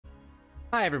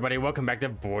Hi everybody, welcome back to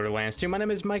Borderlands 2. My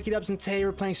name is Mikey Dubs and today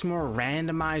we're playing some more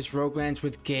randomized Roguelands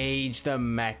with Gage the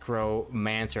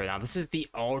Necromancer. Now this is the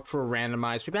ultra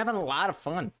randomized. We've been having a lot of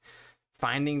fun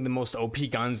finding the most OP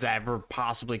guns that ever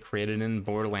possibly created in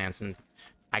Borderlands, and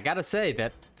I gotta say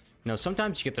that, you know,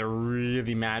 sometimes you get the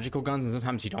really magical guns and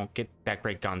sometimes you don't get that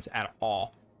great guns at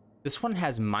all. This one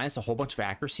has minus a whole bunch of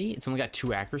accuracy. It's only got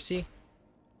 2 accuracy.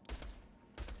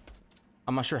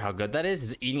 I'm not sure how good that is.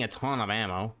 It's eating a ton of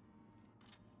ammo.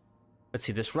 Let's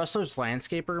see, this Rustler's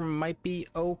Landscaper might be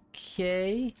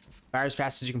okay. Fire as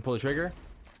fast as you can pull the trigger.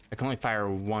 I can only fire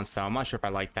once, though. I'm not sure if I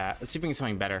like that. Let's see if we can get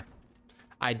something better.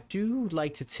 I do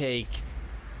like to take...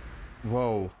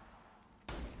 Whoa.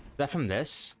 Is that from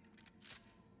this?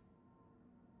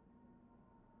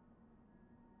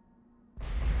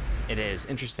 It is.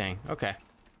 Interesting. Okay.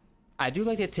 I do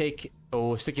like to take...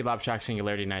 Oh, Sticky Lob Shock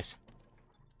Singularity. Nice.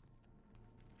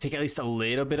 Take at least a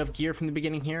little bit of gear from the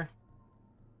beginning here.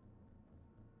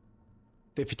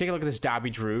 If you take a look at this Dobby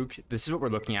Droog, this is what we're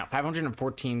looking at.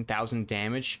 514,000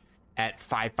 damage at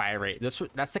 5 fire rate. That's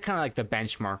the kind of like the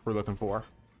benchmark we're looking for.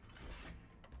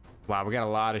 Wow, we got a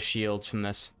lot of shields from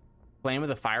this. Flame of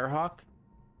the Firehawk.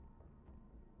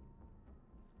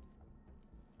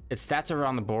 Its stats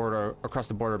around the board or across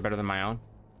the board are better than my own.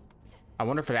 I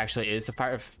wonder if it actually is the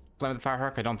Flame of the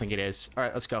Firehawk. I don't think it is. All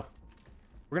right, let's go.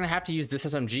 We're going to have to use this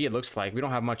SMG, it looks like. We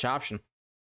don't have much option.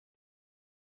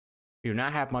 We do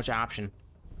not have much option.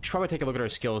 We should probably take a look at our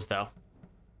skills, though.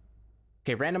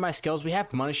 Okay, randomized skills. We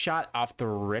have Money Shot off the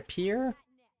rip here.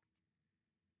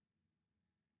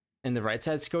 In the right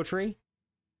side skill tree.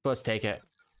 So let's take it.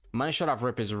 Money Shot off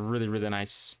rip is really, really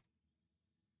nice.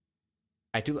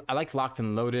 I like Locked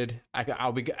and Loaded. I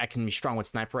can be strong with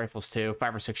sniper rifles, too.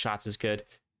 5 or 6 shots is good.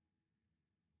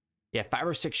 Yeah, 5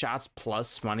 or 6 shots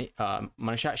plus money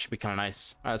shot should be kind of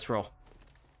nice. All right, let's roll.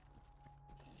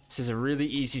 This is a really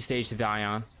easy stage to die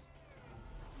on.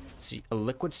 Let's see, a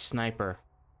liquid sniper.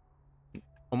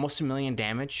 Almost 1 million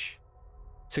damage.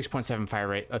 6.7 fire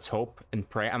rate. Let's hope and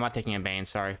pray. I'm not taking a bane,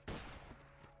 sorry.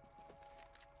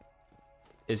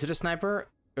 Is it a sniper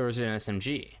or is it an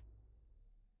SMG?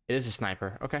 It is a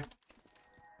sniper. Okay.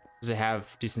 Does it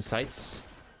have decent sights?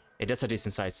 It does have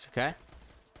decent sights. Okay.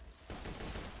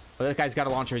 Oh, that guy's got a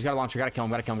launcher. He's got a launcher. Gotta kill him.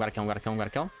 Gotta kill him. Gotta kill him. Gotta kill him. Gotta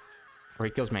kill him. Or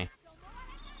he kills me.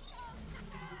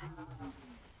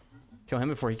 Kill him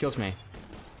before he kills me.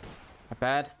 Not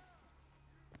bad.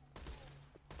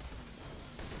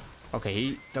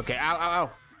 Okay, okay, ow, ow,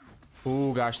 ow.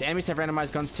 Ooh, gosh. The enemies have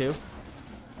randomized guns, too.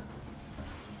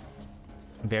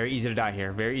 Very easy to die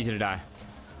here. Very easy to die.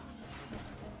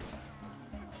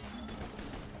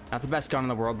 Not the best gun in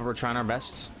the world, but we're trying our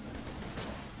best.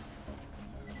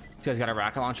 This guy's got a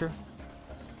rocket launcher.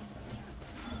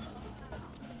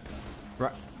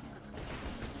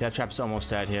 Death Trap's almost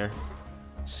dead here.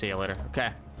 See you later.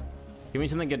 Okay. Give me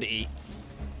something good to eat.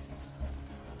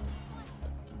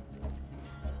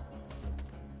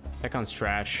 That gun's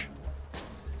trash.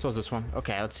 So is this one.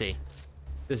 Okay, let's see.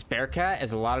 This Bearcat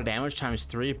is a lot of damage times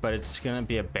 3, but it's gonna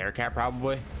be a Bearcat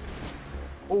probably.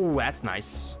 Oh, that's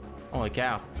nice. Holy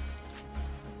cow.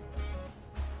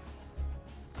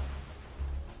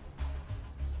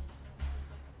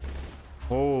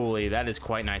 Holy, that is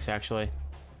quite nice actually.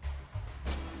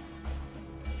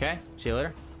 Okay, see you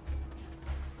later.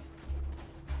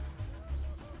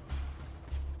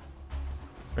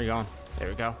 Where are you going? There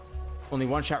we go. Only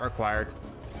 1 shot required.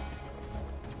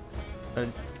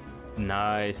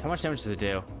 Nice. How much damage does it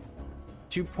do?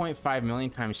 2.5 million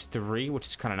times 3, which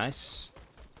is kind of nice.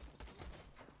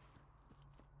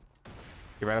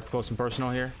 Get right up close and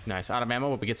personal here. Nice. Out of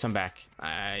ammo, but we get some back.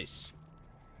 Nice.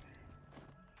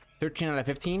 13 out of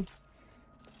 15.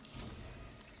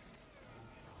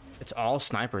 It's all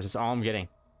snipers. It's all I'm getting.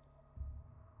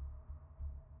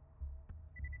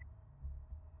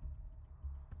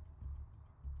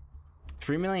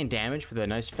 $3 million damage with a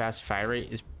nice fast fire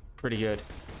rate is pretty good.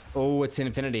 Oh, it's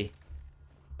infinity.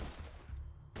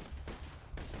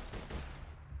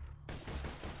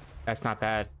 That's not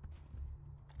bad.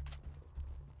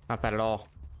 Not bad at all.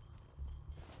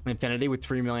 Infinity with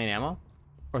 3 million ammo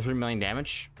or 3 million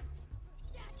damage.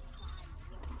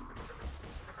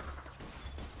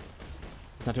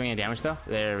 It's not doing any damage though.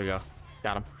 There we go.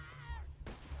 Got him.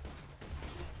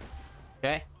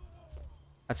 Okay.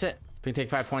 That's it. We can take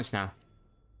 5 points now.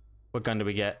 What gun do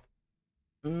we get?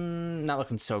 Not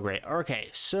looking so great. Okay,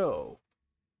 so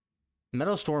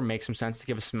Metal Storm makes some sense to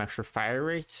give us some extra fire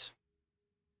rates.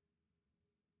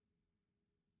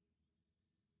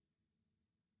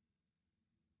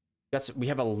 We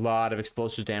have a lot of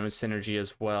explosive damage synergy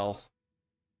as well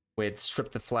with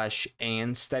Strip the Flesh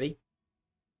and Steady.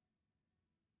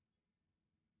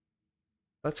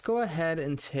 Let's go ahead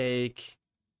and take...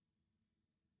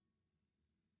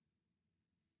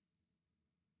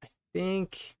 I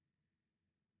think...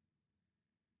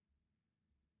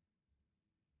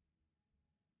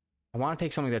 I want to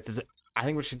take something that's... I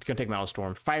think we're just going to take Metal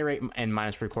Storm. Fire rate and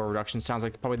minus recoil reduction sounds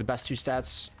like probably the best two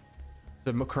stats.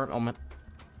 The current moment.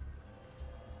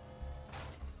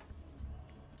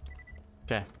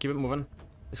 Okay, keep it moving.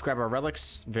 Let's grab our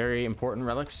relics. Very important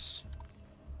relics.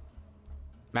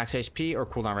 Max HP or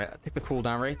cooldown rate? I think the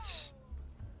cooldown rates.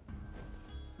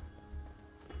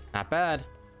 Not bad.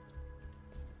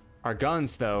 Our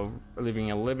guns, though, are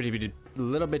leaving a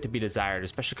little bit to be desired,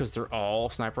 especially because they're all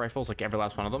sniper rifles, like every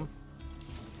last one of them.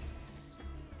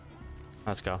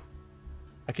 Let's go.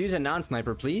 I could use a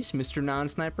non-sniper, please, Mr.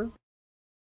 Non-Sniper.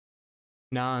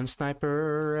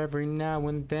 Non-sniper, every now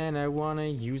and then I want to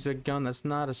use a gun that's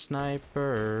not a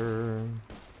sniper.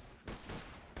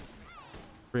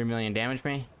 3 million damage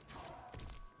me.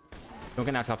 Don't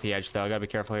get knocked off the edge, though. I gotta be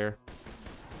careful here.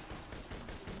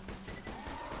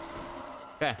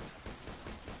 Okay. And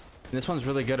this one's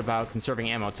really good about conserving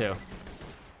ammo, too.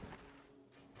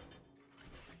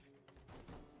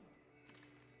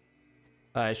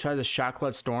 Let's try the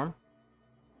Shocklet Storm.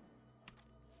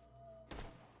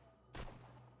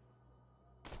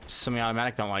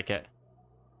 Semi-automatic, don't like it.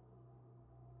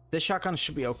 This shotgun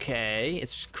should be okay.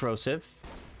 It's corrosive.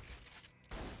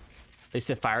 At least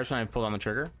it fires when I pull on the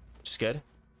trigger, which is good.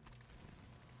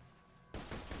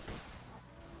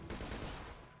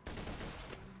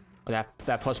 Oh,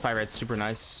 that plus fire rate's super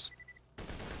nice.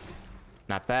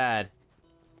 Not bad.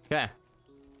 Okay.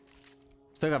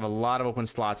 Still have a lot of open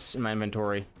slots in my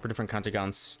inventory for different kinds of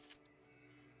guns.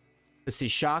 Let's see,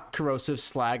 shock, corrosive,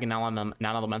 slag, and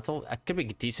non-elemental. That could be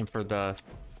decent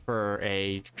for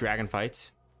a dragon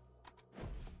fight.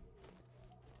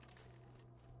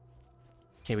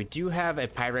 Okay, we do have a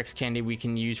Pyrex candy we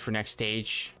can use for next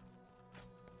stage.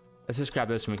 Let's just grab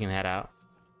this and we can head out.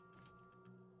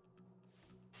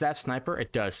 Does that have sniper?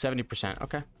 It does, 70%.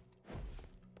 Okay.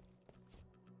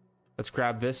 Let's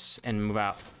grab this and move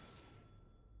out.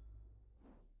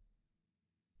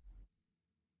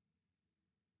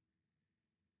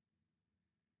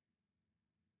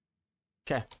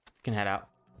 Okay, we can head out.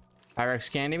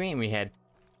 Pyrex candy me, and we head.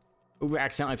 Ooh, we're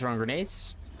accidentally throwing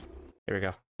grenades. There we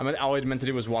go. All I meant to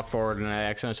do was walk forward, and I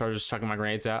accidentally started just chucking my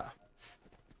grenades out.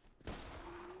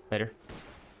 Later.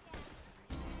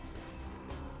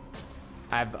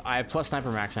 I have plus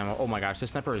sniper max ammo. Oh my gosh,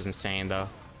 this sniper is insane, though.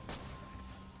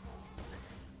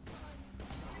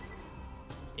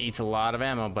 Eats a lot of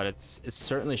ammo, but it's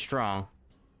certainly strong.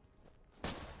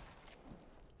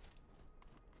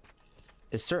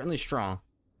 It's certainly strong.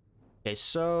 Okay,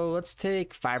 so let's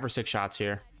take 5 or 6 shots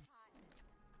here.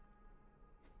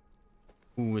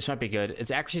 Ooh, this might be good.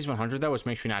 Its accuracy is 100 though, which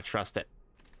makes me not trust it.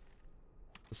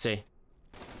 Let's see.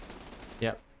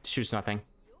 Yep, shoots nothing.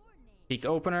 Peak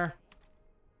opener.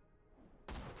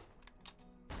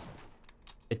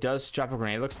 It does drop a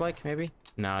grenade, looks like, maybe?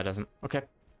 No, it doesn't. Okay.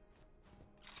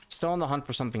 Still on the hunt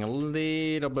for something a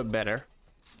little bit better.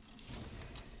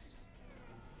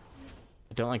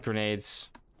 I don't like grenades.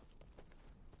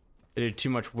 They do too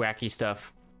much wacky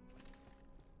stuff.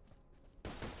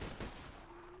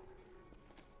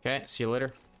 Okay, see you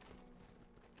later.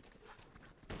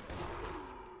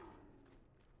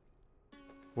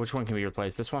 Which one can be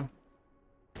replaced? This one?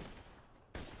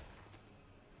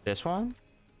 This one?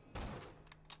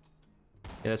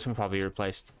 Yeah, this one can probably be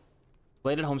replaced.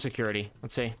 Bladed home security.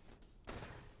 Let's see.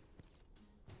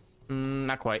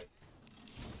 Not quite.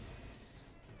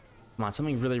 Come on,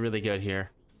 something really, really good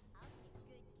here.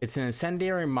 It's an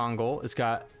incendiary Mongol. It's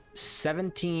got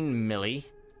 17 milli.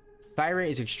 Fire rate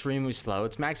is extremely slow.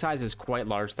 Its max size is quite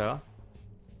large, though.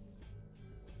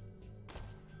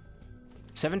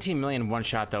 17 million one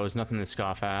shot, though, is nothing to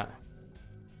scoff at.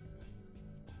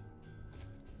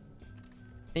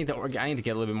 I need to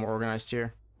get a little bit more organized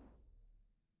here.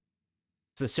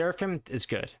 So the Seraphim is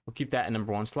good. We'll keep that in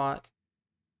 #1 slot.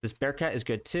 This Bearcat is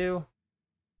good, too.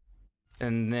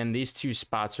 And then these 2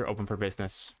 spots are open for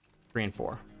business. 3 and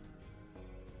 4.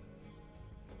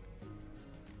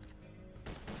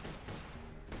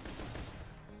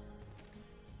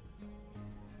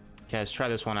 Okay, let's try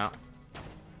this one out.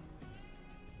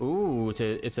 Ooh, it's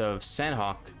a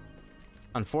Sandhawk.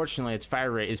 Unfortunately, its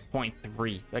fire rate is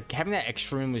 0.3. Like, having that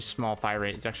extremely small fire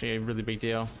rate is actually a really big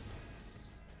deal.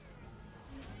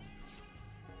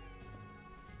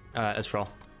 Let's roll.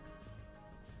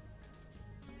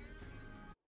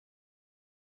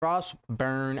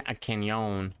 Frostburn a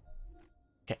Canyon.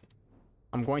 Okay.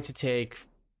 I'm going to take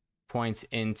points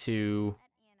into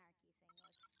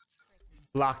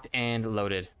locked and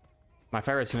loaded. My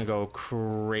fire rate's gonna go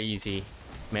crazy.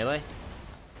 Melee?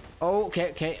 Oh,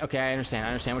 okay. I understand.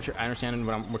 I understand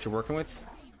what you're working with.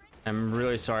 I'm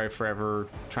really sorry for ever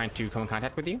trying to come in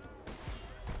contact with you.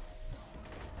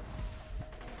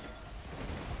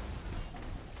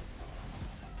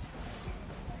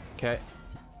 Okay.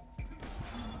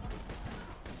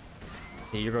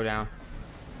 Yeah, you go down.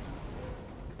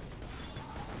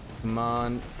 Come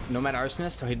on. Nomad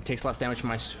Arsonist. Oh, he takes less damage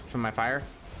from my fire.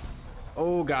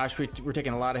 Oh gosh, we're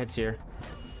taking a lot of hits here.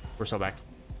 We're so back.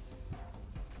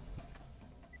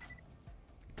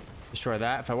 Destroy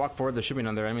that. If I walk forward, there should be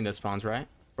another enemy that spawns, right?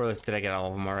 Or did I get all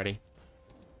of them already?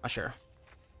 Not sure.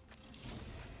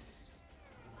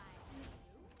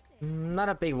 Not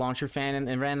a big launcher fan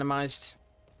in randomized.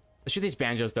 Let's shoot these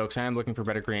banjos though, because I am looking for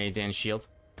better grenades and shield.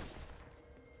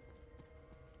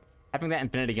 Having that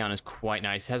infinity gun is quite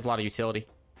nice. It has a lot of utility.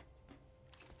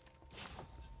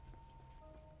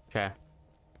 Okay.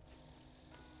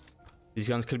 These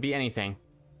guns could be anything.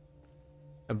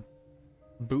 A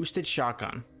boosted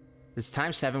shotgun. It's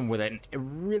times 7 with a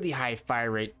really high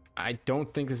fire rate. I don't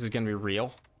think this is going to be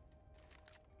real.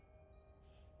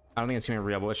 I don't think it's going to be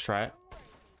real, but let's try it.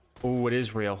 Oh, it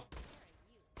is real.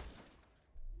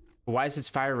 Why is its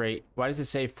fire rate? Why does it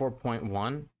say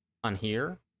 4.1 on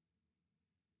here?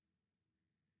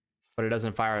 But it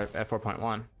doesn't fire at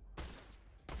 4.1.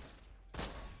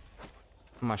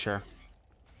 I'm not sure.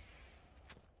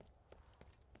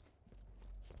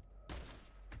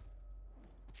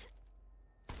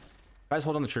 If I just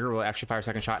hold on the trigger, will it actually fire a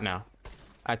second shot? No.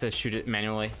 I have to shoot it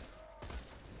manually.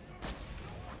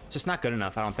 It's just not good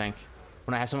enough, I don't think.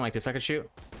 When I have something like this I could shoot.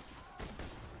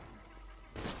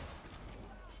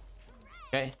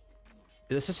 Okay.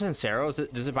 Is this a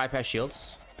Sincero? Does it bypass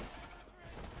shields?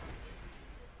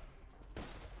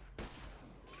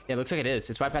 Yeah, it looks like it is.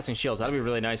 It's bypassing shields. That'll be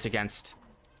really nice against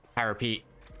high repeat.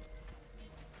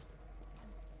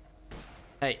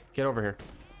 Hey, get over here.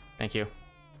 Thank you.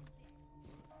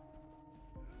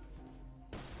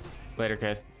 Later,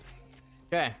 kid.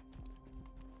 Okay.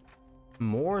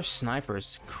 More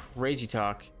snipers. Crazy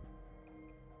talk.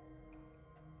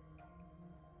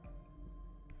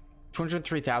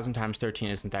 203,000 times 13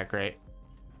 isn't that great.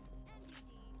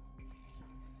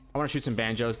 I want to shoot some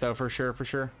banjos though, for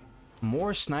sure.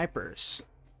 More snipers.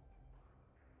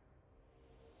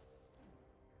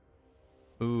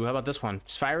 Ooh, how about this one?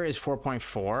 Fire is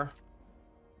 4.4.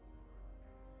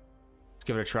 Let's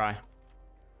give it a try.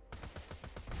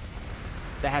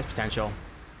 That has potential.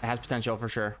 It has potential for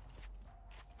sure.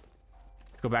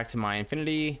 Go back to my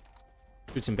infinity.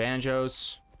 Shoot some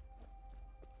banjos.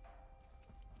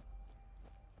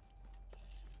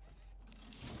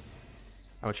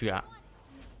 What you got?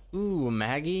 Ooh,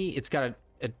 Maggie. It's got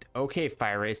a okay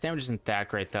fire rate. Its damage isn't that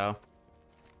great though.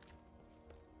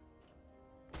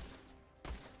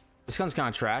 This gun's kind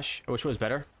of trash. I wish it was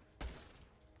better.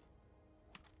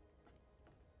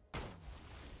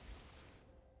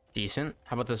 Decent.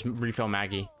 How about this refill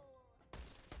Maggie?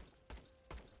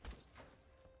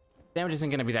 Damage isn't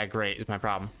going to be that great is my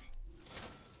problem.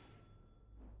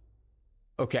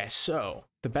 Okay, so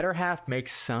the better half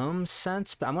makes some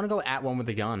sense, but I'm going to go at one with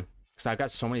the gun because I've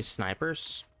got so many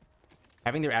snipers.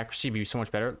 Having their accuracy be so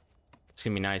much better, it's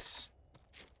going to be nice.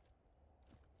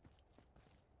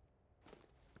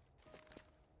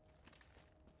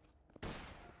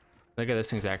 Look at this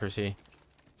thing's accuracy.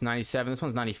 It's 97. This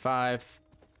one's 95.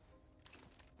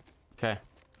 Okay.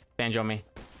 Banjo me.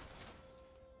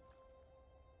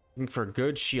 Looking for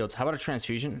good shields. How about a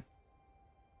transfusion?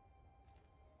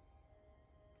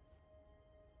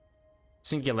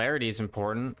 Singularity is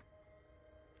important.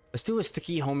 Let's do a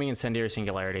sticky homing incendiary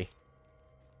singularity.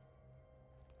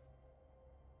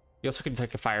 You also can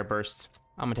take a fire burst.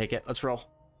 I'm gonna take it. Let's roll.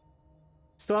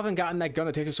 Still haven't gotten that gun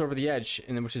that takes us over the edge,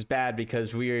 and which is bad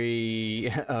because we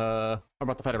are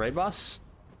about to fight a raid boss.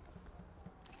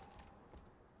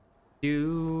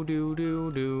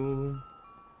 Let's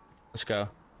go.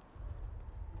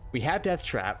 We have Death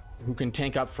Trap, who can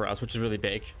tank up for us, which is really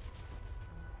big.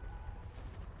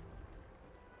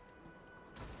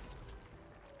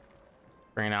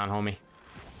 Bring it on, homie.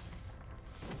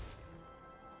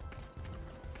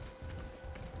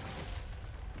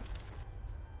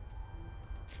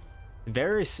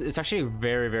 It's actually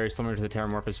very, very similar to the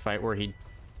Terramorphous fight where he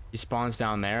spawns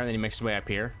down there and then he makes his way up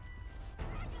here.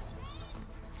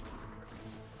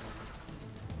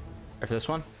 Ready for this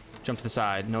one? Jump to the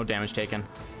side, no damage taken.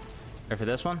 Ready for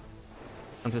this one?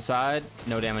 Jump to the side,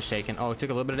 no damage taken. Oh, it took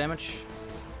a little bit of damage.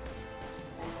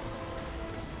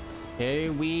 Okay,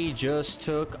 we just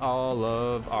took all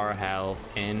of our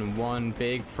health in one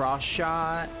big frost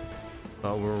shot.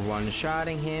 But we're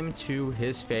one-shotting him to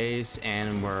his face,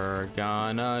 and we're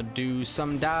gonna do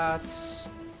some dots.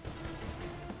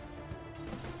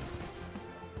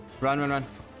 Run, run, run.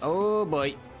 Oh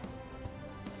boy.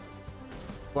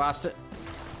 Blast it.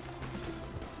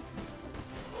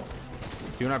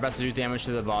 Doing our best to do damage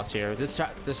to the boss here. This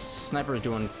sniper is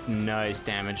doing nice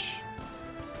damage.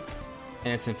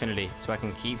 And it's infinity, so I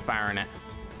can keep firing it.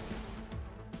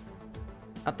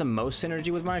 Not the most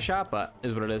synergy with my shot, but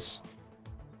is what it is.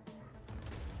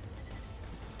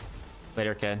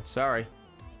 Later, kid. Sorry.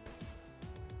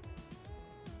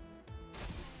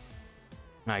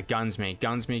 Alright, guns me,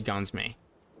 guns me, guns me.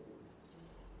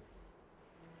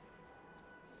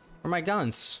 Where are my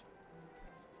guns?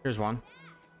 Here's one.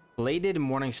 Bladed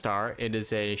Morningstar. It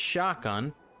is a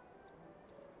shotgun.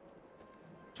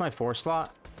 It's my 4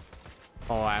 slot.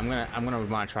 Oh, I'm gonna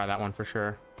want to try that one for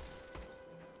sure.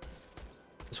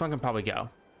 This one can probably go.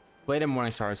 Bladed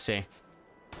Morningstar, let's see.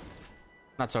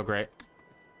 Not so great.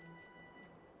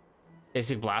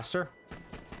 Basic Blaster.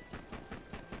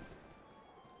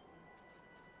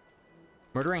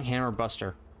 Murdering Hammer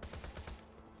Buster.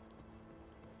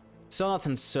 Still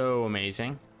nothing so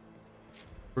amazing.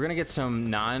 We're gonna get some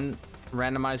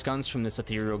non-randomized guns from this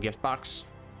ethereal gift box.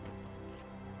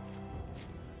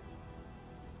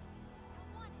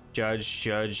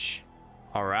 Judge,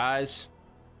 all rise.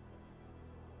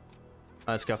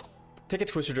 Let's go. Take a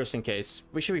twister just in case.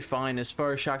 We should be fine as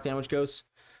far as shock damage goes.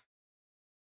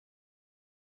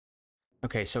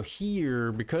 Okay, so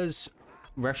here, because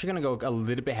we're actually gonna go a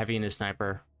little bit heavy in the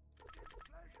sniper.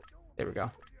 There we go.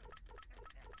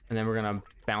 And then we're gonna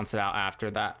bounce it out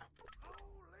after that.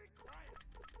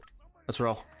 Let's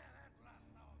roll.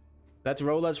 Let's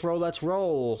roll, let's roll, let's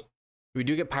roll. We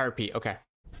do get Pirate Pete, okay.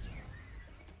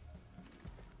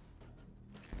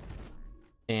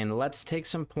 And let's take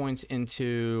some points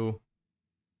into...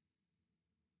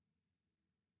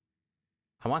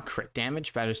 I want crit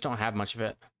damage, but I just don't have much of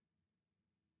it.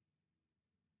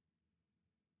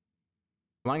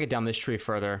 I want to get down this tree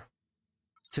further.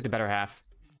 Let's take the better half.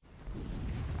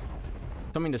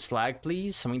 Something to slag,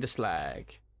 please. Something to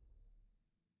slag.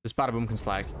 This bada boom can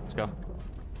slag. Let's go.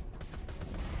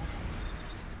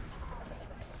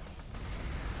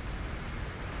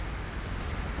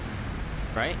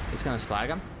 Right? It's gonna slag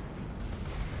him.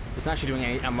 It's not actually doing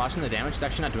any... I'm watching the damage. It's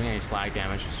actually not doing any slag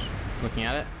damage. Just looking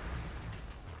at it.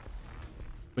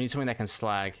 We need something that can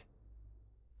slag.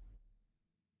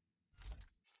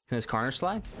 Can this Carnage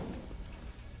slag?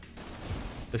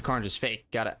 This Carnage is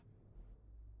fake. Got it.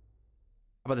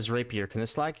 How about this Rapier? Can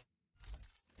this slag?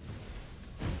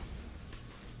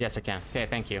 Yes, I can. Okay,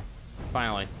 thank you.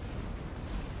 Finally.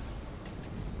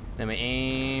 Then we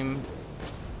aim.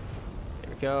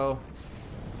 There we go.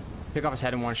 Pick off his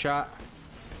head in one shot.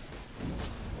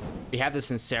 We have this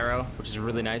Sincero, which is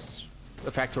really nice.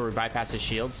 The fact where we bypass his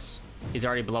shields. He's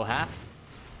already below half.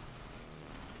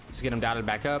 Let's get him dotted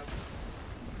back up.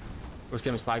 Let's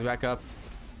get him slagged back up.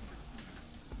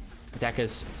 Attack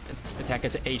his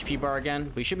HP bar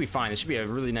again. We should be fine. This should be a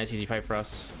really nice, easy fight for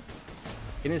us.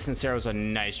 Getting this Sincero is a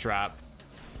nice drop.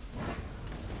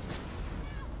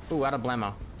 Ooh, out of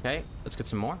blammo. Okay, let's get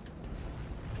some more.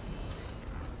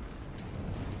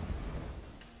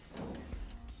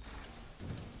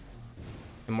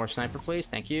 And more sniper, please.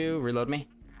 Thank you. Reload me.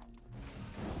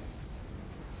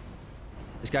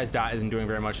 This guy's dot isn't doing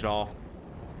very much at all.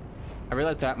 I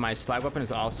realized that my slag weapon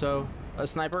is also a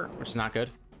sniper, which is not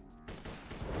good.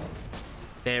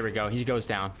 There we go. He goes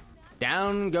down.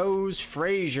 Down goes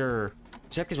Frazier.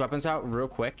 Check these weapons out real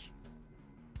quick.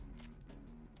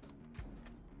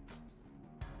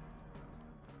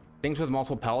 Things with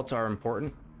multiple pellets are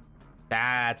important.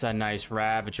 That's a nice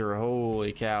Ravager.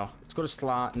 Holy cow. Let's go to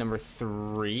slot number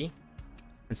 3.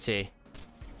 Let's see.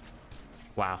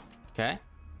 Wow. Okay.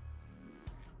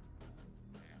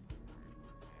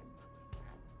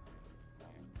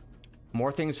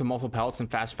 More things with multiple pellets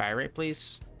and fast fire rate,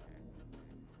 please.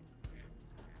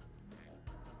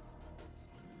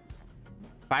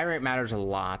 Fire rate matters a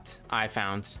lot, I have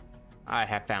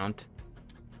found.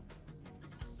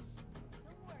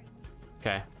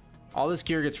 Okay. All this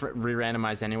gear gets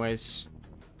re-randomized anyways.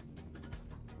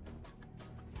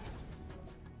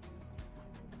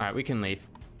 Alright, we can leave.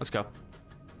 Let's go.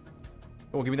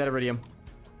 Oh, give me that iridium.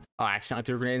 Oh, I accidentally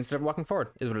threw a grenade instead of walking forward.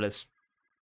 Is what it is.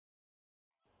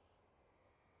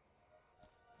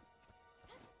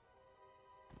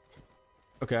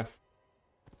 Okay.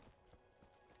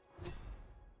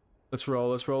 Let's roll,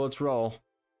 let's roll, let's roll.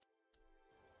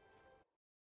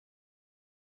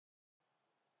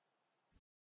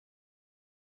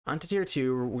 On to tier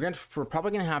 2. We're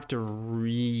probably gonna have to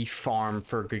re-farm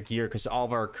for good gear because all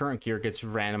of our current gear gets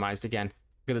randomized again.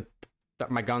 Because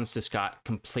my guns just got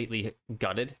completely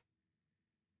gutted.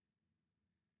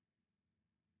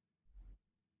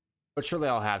 But surely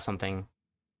I'll have something.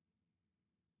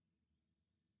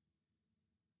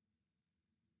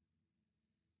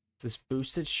 This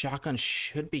boosted shotgun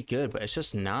should be good, but it's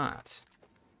just not.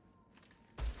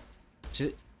 Yeah,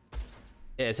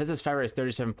 it says its fire rate is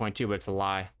 37.2, but it's a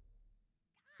lie.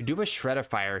 We do have a shred of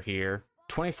fire here.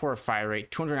 24 fire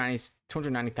rate,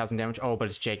 290,000 damage. Oh, but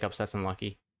it's Jacob's. That's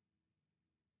unlucky.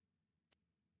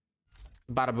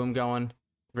 Bada boom going.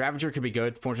 Ravager could be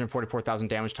good. 444,000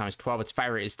 damage times 12. Its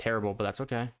fire rate is terrible, but that's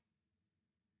okay.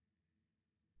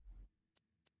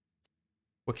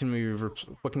 What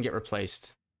can get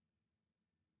replaced?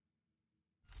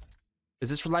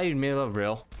 Is this light melee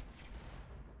real?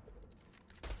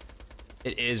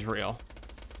 It is real.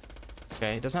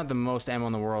 Okay, it doesn't have the most ammo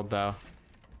in the world though.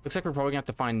 Looks like we're probably gonna have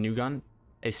to find a new gun.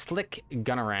 A slick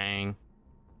gunnerang.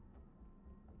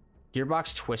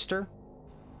 Gearbox twister.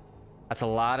 That's a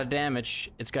lot of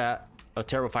damage. It's got a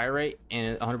terrible fire rate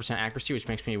and 100% accuracy, which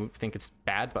makes me think it's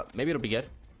bad, but maybe it'll be good.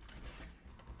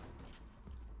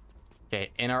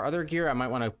 Okay, in our other gear, I might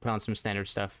want to put on some standard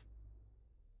stuff.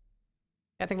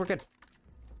 Yeah, I think we're good.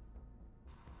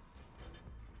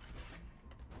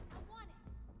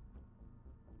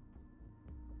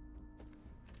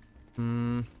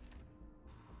 I'm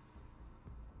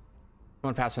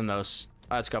gonna pass on those.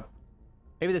 Let's go.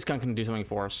 Maybe this gun can do something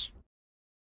for us.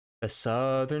 The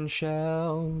southern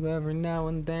shell. Every now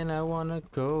and then I wanna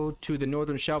go to the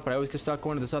northern shell, but I always get stuck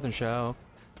going to the southern shell.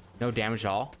 No damage at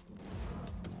all.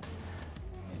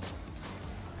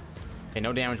 Okay,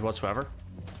 no damage whatsoever.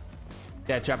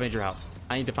 Yeah, trap major health.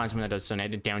 I need to find something that does so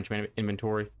negative damage in my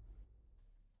inventory.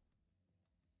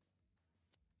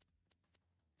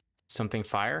 Something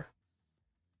fire.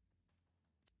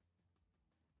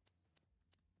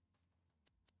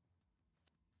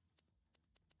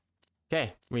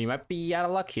 Okay, we might be out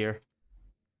of luck here.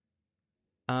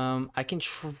 I can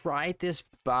try this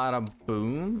bada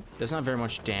boom. Doesn't have very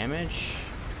much damage.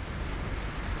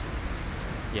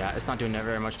 Yeah, it's not doing that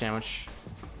very much damage.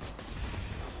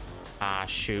 Ah,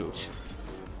 shoot.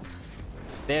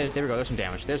 There we go. There's some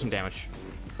damage. There's some damage.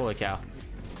 Holy cow.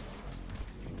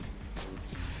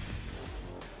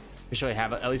 We should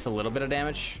have at least a little bit of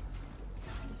damage.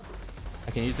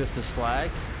 I can use this to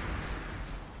slag.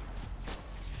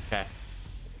 Okay.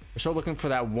 We're still looking for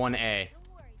that 1A.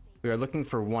 We are looking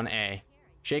for 1A.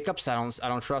 Jacobs, I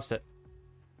don't trust it.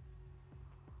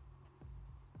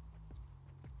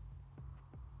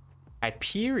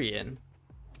 Hyperion.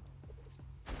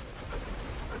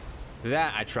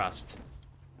 That I trust.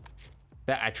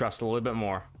 That I trust a little bit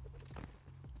more.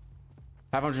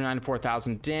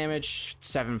 594,000 damage,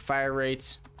 7 fire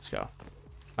rates. Let's go.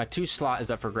 My 2 slot is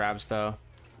up for grabs though.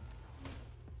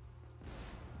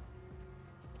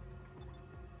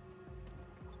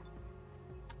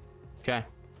 Okay.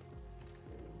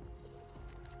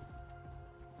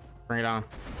 Bring it on.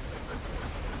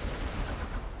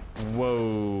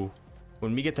 Whoa.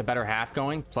 When we get the better half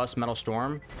going, plus Metal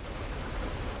Storm,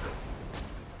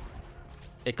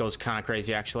 it goes kind of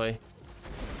crazy, actually.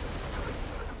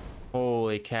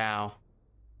 Holy cow.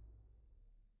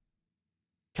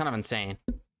 Kind of insane,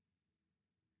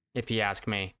 if you ask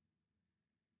me.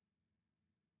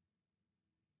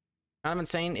 Kind of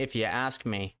insane, if you ask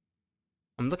me.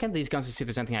 I'm looking at these guns to see if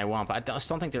there's anything I want, but I just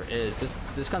don't think there is.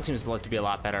 This gun seems to be a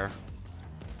lot better.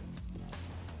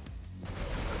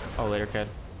 Oh, later, kid.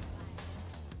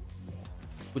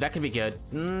 Ooh, that could be good.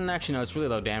 Actually, no, it's really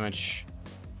low damage.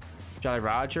 Jolly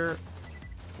Roger.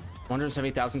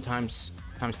 170,000 times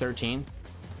 13.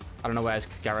 I don't know what I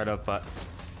got rid of, but...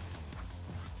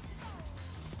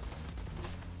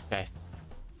 Okay.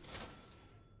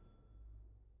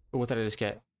 Ooh, what did I just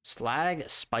get? Slag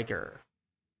Spiker.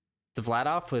 It's a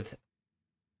Vladov with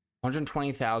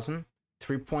 120,000,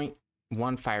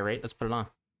 3.1 fire rate. Let's put it on.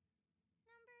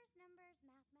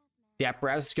 The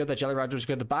apparatus is good. The Jelly Roger is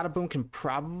good. The bada boom can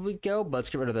probably go, but let's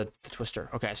get rid of the twister.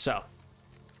 Okay, so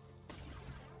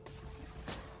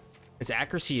its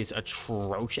accuracy is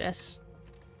atrocious,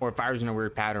 or it fires in a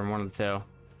weird pattern. One of the two.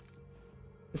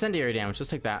 Incendiary damage. Let's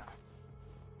take that.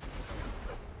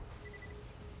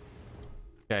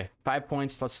 Okay, 5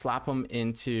 points. Let's slap them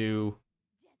into.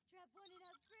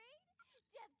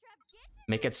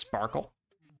 Make it sparkle.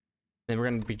 Then we're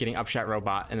going to be getting Upshot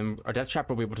Robot, and then our Death Trap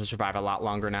will be able to survive a lot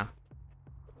longer now.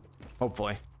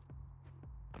 Hopefully.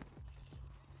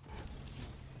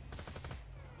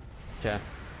 Okay.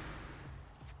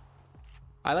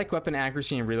 I like weapon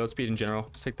accuracy and reload speed in general.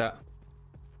 Let's take that.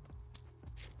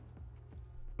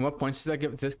 And what points does that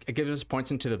give? This it gives us points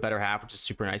into the better half, which is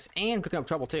super nice, and cooking up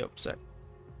trouble too. So,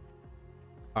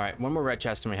 all right, one more red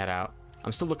chest and we head out.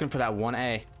 I'm still looking for that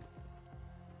 1A.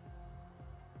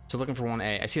 Still looking for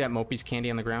 1A. I see that Mopey's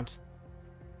candy on the ground.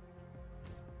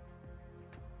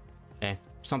 Okay,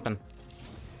 something.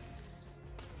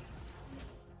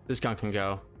 This gun can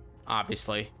go,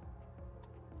 obviously.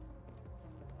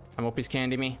 Mopey's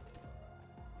candy me.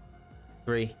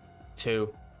 3,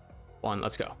 2, 1,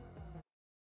 let's go.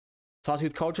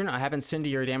 Sawtooth Cauldron, I have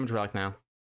Incendiary Damage Relic now.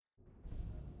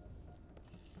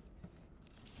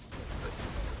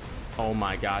 Oh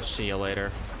my gosh, see you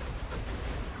later.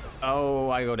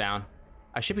 Oh, I go down.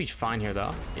 I should be fine here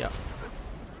though. Yep.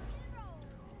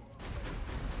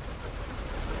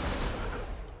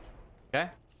 Okay.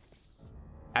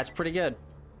 That's pretty good.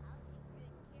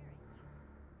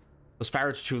 Those fire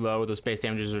rates are too low. Those base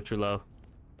damages are too low.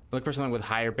 Look for something with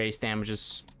higher base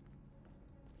damages.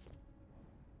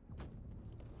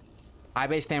 High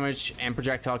base damage and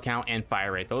projectile count and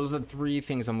fire rate. Those are the 3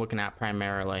 things I'm looking at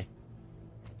primarily.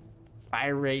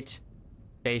 Fire rate,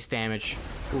 base damage.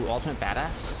 Ooh, ultimate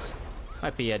badass.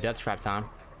 Might be a death trap time.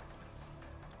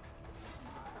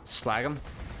 Slag him.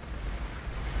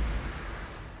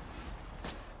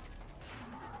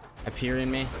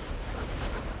 Hyperion me.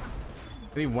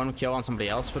 Maybe 1 kill on somebody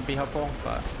else would be helpful,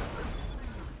 but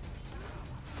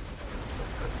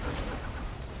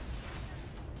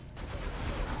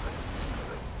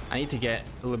I need to get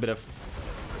a little bit of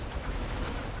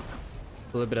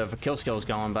kill skills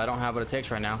going, but I don't have what it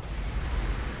takes right now.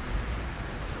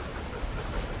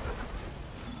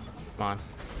 Come on.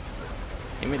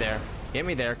 Get me there. Get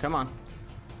me there. Come on.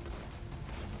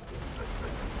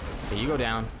 Okay, you go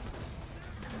down.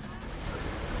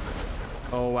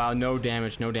 Oh wow, no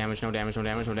damage, no damage, no damage, no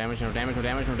damage, no damage, no damage, no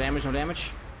damage, no damage, no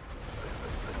damage.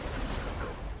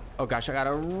 Oh gosh, I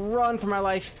gotta run for my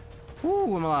life.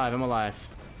 Woo, I'm alive, I'm alive.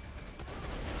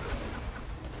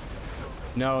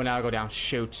 No, now I go down.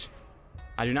 Shoot.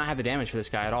 I do not have the damage for this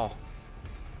guy at all.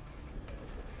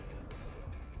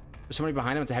 There's somebody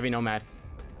behind him. It's a heavy nomad.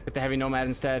 Get the heavy nomad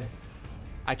instead.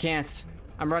 I can't.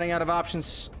 I'm running out of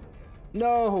options.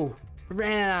 No.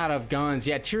 Ran out of guns.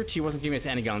 Yeah, tier 2 wasn't giving us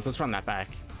any guns. Let's run that back.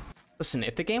 Listen,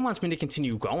 if the game wants me to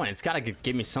continue going, it's got to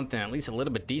give me something at least a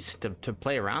little bit decent to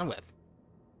play around with.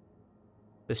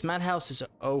 This madhouse is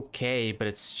okay, but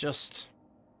it's just...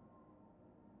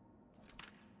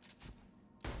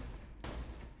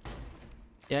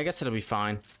 Yeah, I guess it'll be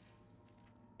fine.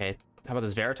 Okay, how about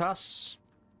this Veritas?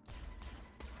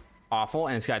 Awful,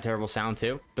 and it's got a terrible sound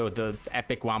too. The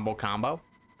epic wombo combo.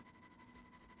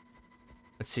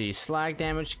 Let's see, slag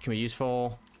damage can be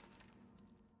useful.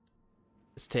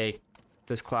 Let's take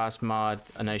this class mod,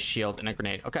 a nice shield, and a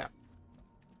grenade. Okay.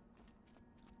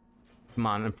 Come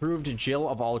on, improved Jill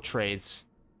of all trades.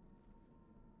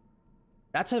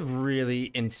 That's a really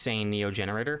insane Neo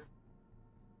generator.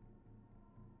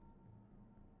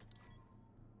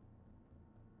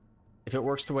 If it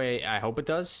works the way I hope it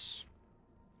does,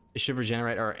 it should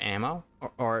regenerate our ammo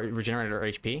or regenerate our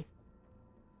HP.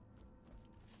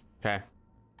 Okay,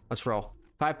 let's roll.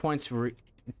 5 points. We're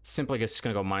simply just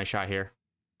gonna go money shot here.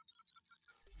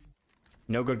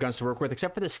 No good guns to work with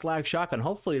except for this slag shotgun.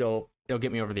 Hopefully it'll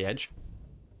get me over the edge.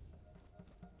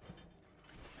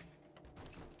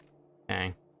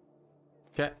 Dang.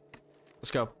 Okay,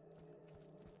 let's go.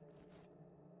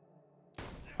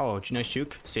 Oh, nice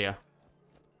juke. See ya.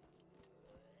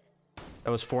 That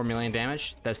was 4 million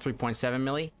damage. That's 3.7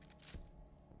 milli.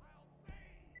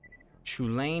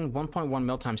 Tulane, 1.1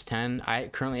 mil times 10. I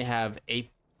currently have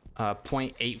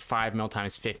 0.85 mil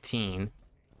times 15.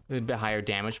 A little bit higher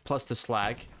damage, plus the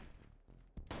slag.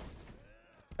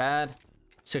 Bad.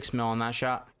 6 mil on that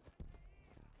shot.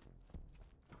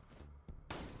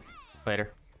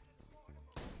 Later.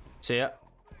 See ya.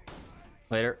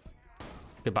 Later.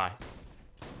 Goodbye.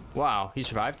 Wow, he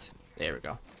survived. There we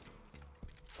go.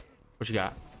 What you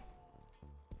got?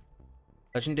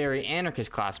 Legendary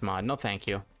Anarchist class mod. No, thank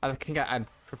you. I think I'd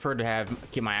prefer to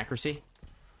keep my accuracy.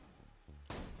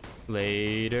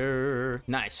 Later.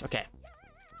 Nice. Okay.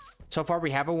 So far,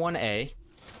 we have a 1A,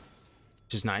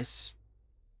 which is nice.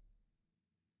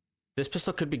 This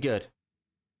pistol could be good.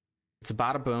 It's a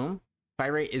bada boom.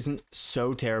 Fire rate isn't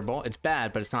so terrible. It's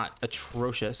bad, but it's not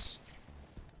atrocious.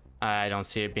 I don't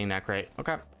see it being that great.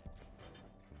 Okay.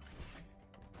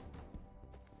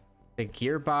 The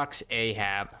Gearbox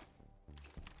Ahab.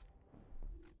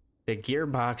 The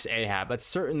Gearbox Ahab. That's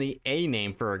certainly a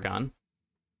name for a gun.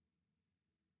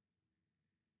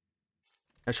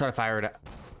 Let's try to fire it up.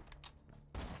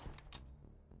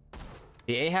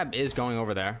 The Ahab is going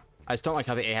over there. I just don't like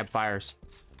how the Ahab fires.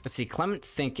 Let's see. Clement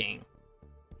Thinking.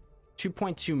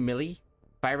 2.2 milli.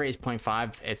 Fire rate is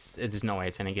 0.5. There's no way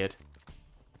it's any good.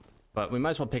 But we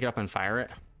might as well pick it up and fire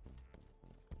it.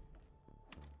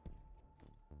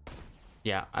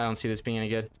 Yeah, I don't see this being any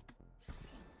good.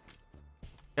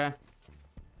 Okay.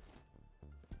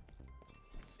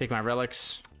 Take my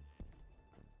relics.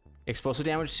 Explosive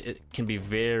damage, it can be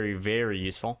very, very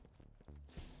useful.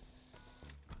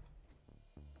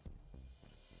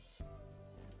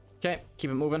 Okay, keep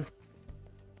it moving.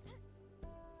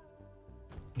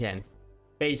 Again,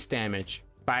 base damage,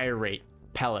 fire rate,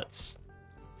 pellets.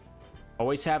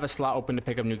 Always have a slot open to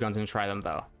pick up new guns and try them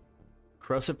though.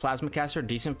 Corrosive plasma caster,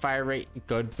 decent fire rate,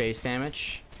 good base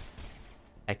damage.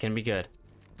 That can be good.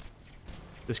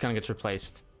 This gun gets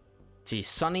replaced. Let's see,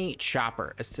 Sunny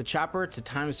Chopper. It's the chopper, it's a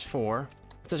 ×4.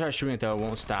 Once I start shooting it though, it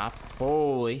won't stop.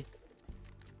 Holy.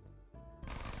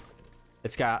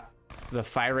 It's got the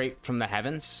fire rate from the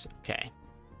heavens. Okay.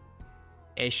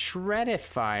 A shredded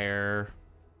fire.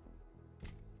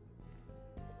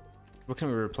 What can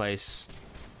we replace?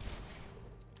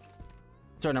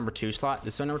 It's our number 2 slot.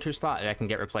 This is our number 2 slot that can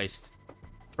get replaced.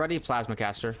 Freddy Plasma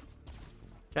Caster.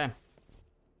 Okay.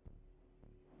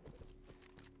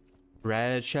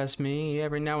 Red chest me.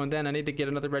 Every now and then I need to get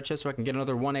another red chest so I can get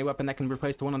another 1A weapon that can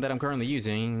replace the one that I'm currently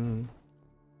using.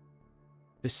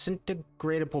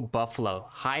 Disintegratable Buffalo.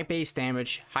 High base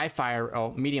damage, high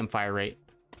fire, medium fire rate.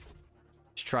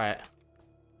 Let's try it.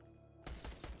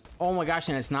 Oh my gosh,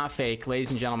 and it's not fake,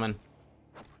 ladies and gentlemen.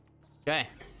 Okay.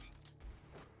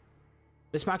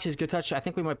 This Moxie is good touch. I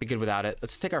think we might be good without it.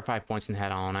 Let's take our 5 points and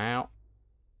head on out.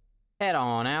 Head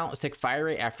on out. Let's take fire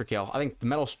rate after kill. I think the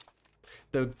metals,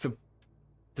 the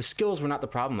skills were not the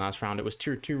problem last round. It was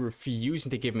tier 2 refusing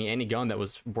to give me any gun that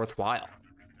was worthwhile.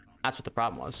 That's what the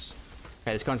problem was.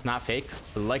 Okay, this gun's not fake.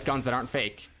 I like guns that aren't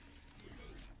fake.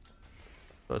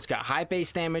 So it's got high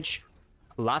base damage,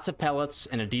 lots of pellets,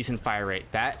 and a decent fire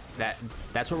rate.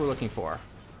 That's what we're looking for.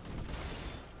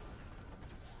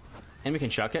 And we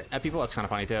can chuck it at people. That's kind of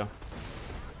funny too.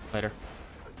 Later.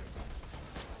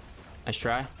 Nice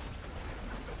try.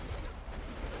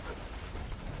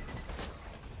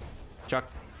 Chuck.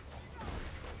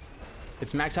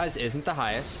 Its max size isn't the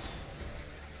highest,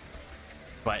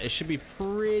 but it should be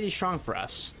pretty strong for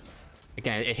us.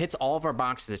 Again, it hits all of our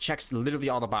boxes. It checks literally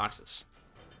all the boxes.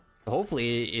 So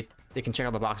hopefully it can check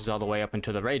all the boxes all the way up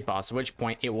into the raid boss, at which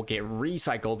point it will get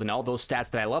recycled, and all those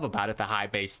stats that I love about it, the high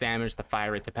base damage, the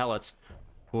fire rate, the pellets,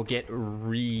 will get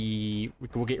re-rolled,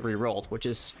 which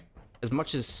is, as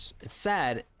much as it's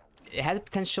sad, it has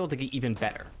potential to get even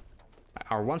better.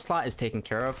 Our 1 slot is taken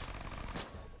care of.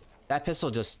 That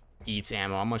pistol just eats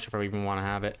ammo. I'm not sure if I even want to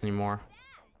have it anymore.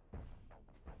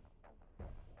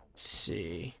 Let's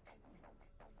see.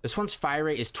 This one's fire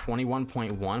rate is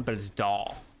 21.1, but it's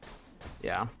dull.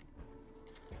 Yeah.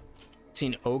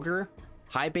 Seen Ogre,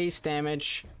 high base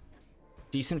damage,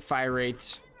 decent fire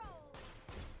rate,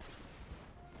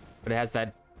 but it has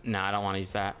that. Nah, I don't want to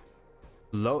use that.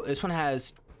 Low. This one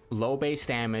has low base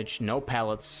damage, no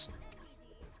pellets,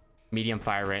 medium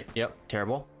fire rate. Yep,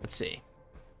 terrible. Let's see.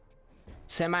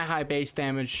 Semi-high base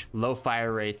damage, low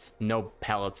fire rate, no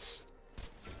pellets.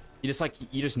 You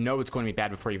just know it's going to be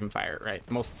bad before you even fire it, right?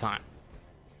 Most of the time.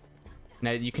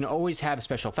 Now, you can always have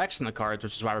special effects in the cards,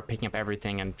 which is why we're picking up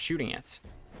everything and shooting it.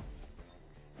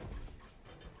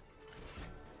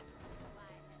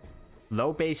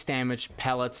 Low base damage,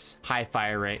 pellets, high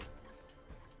fire rate.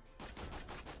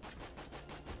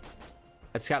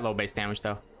 It's got low base damage,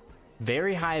 though.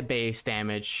 Very high base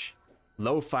damage,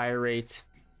 low fire rate,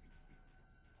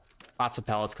 lots of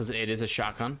pellets, because it is a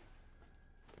shotgun.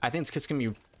 I think it's going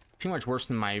to be pretty much worse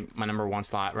than my number 1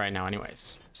 slot right now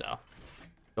anyways. So,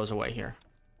 goes away here.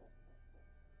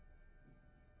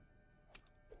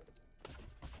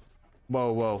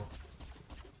 Whoa, whoa.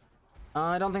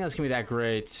 I don't think that's going to be that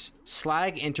great.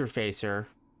 Slag Interfacer.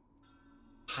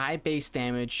 High base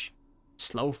damage.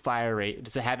 Slow fire rate.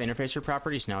 Does it have interfacer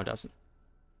properties? No, it doesn't.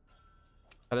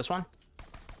 Oh, this one?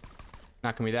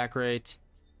 Not going to be that great.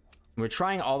 We're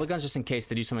trying all the guns just in case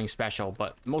they do something special,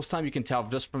 but most of the time you can tell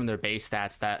just from their base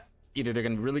stats that either they're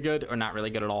going to be really good or not really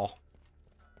good at all.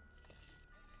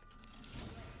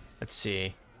 Let's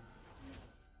see.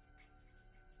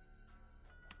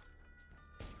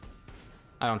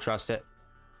 I don't trust it.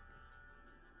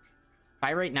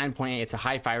 Fire rate 9.8. It's a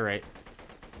high fire rate.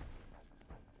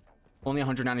 Only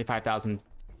 195,000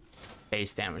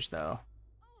 base damage, though.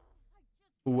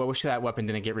 Ooh, I wish that weapon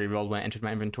didn't get rerolled when it entered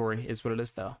my inventory, is what it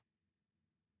is, though.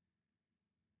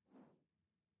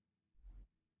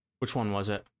 Which one was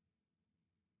it?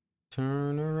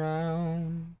 Turn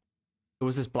around. It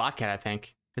was this blockhead, I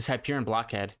think. This Hyperion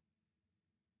blockhead.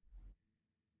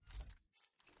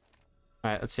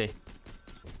 All right, let's see.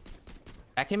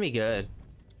 That can be good.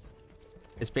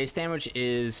 Its base damage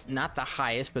is not the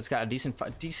highest, but it's got a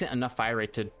decent enough fire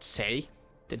rate to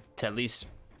at least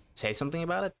say something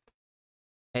about it.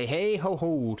 Hey, hey, ho,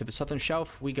 ho, to the southern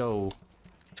shelf we go.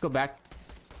 Let's go back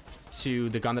to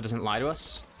the gun that doesn't lie to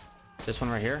us. This one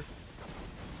right here.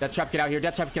 Death trap, get out here.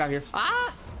 Death trap, get out here.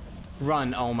 Ah!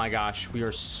 Run. Oh my gosh, we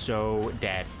are so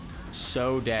dead.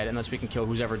 So dead, unless we can kill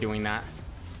who's ever doing that.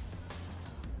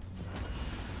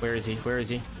 Where is he? Where is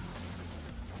he?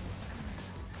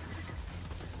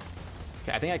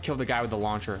 Okay, I think I killed the guy with the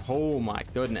launcher. Oh my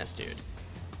goodness, dude.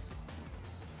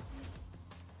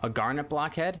 A garnet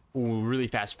blockhead? Ooh, really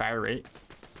fast fire rate.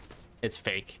 It's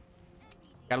fake.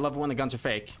 Gotta love it when the guns are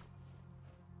fake.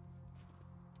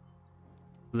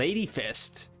 Lady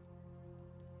Fist.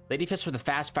 Lady Fist with a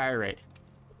fast fire rate.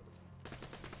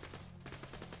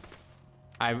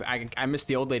 I missed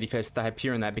the old Lady Fist, the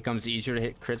Hyperion that becomes easier to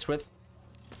hit crits with.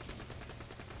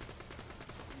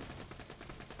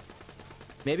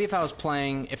 Maybe if I was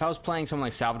playing someone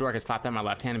like Salvador, I could slap that in my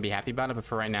left hand and be happy about it, but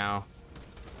for right now,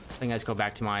 I think I just go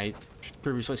back to my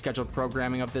previously scheduled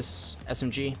programming of this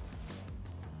SMG.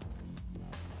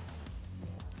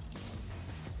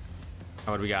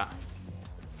 Oh, what do we got?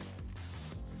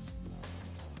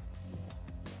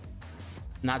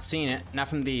 Not seeing it. Not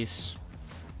from these.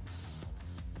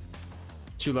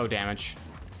 Too low damage.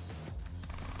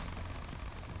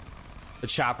 The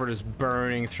chopper is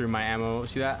burning through my ammo.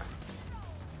 See that?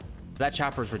 That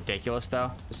chopper is ridiculous,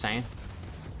 though. Just saying.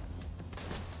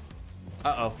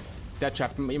 Uh-oh. That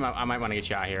trap. I might want to get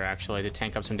you out here, actually, to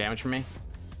tank up some damage for me.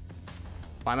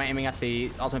 Why am I aiming at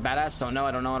the ultimate badass? Don't know.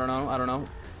 I don't know.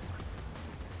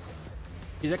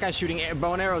 He's that guy shooting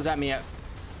bow and arrows at me at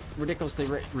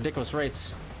ridiculous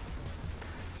rates.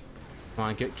 Come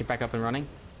on, get back up and running.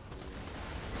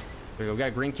 There we go. We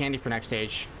got green candy for next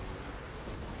stage.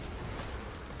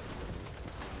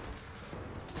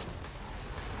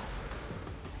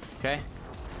 Okay.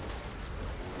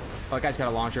 Oh, that guy's got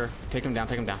a launcher. Take him down,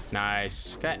 take him down.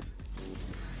 Nice. Okay.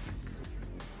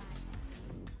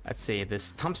 Let's see.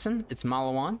 This Thompson, it's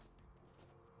Malawan.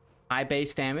 High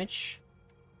base damage.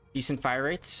 Decent fire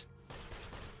rates.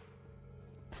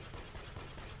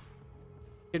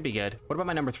 Could be good. What about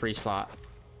my number 3 slot?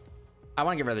 I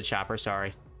want to get rid of the chopper,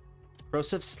 sorry.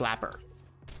 Corrosive Slapper.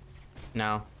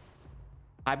 No.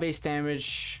 High base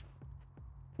damage.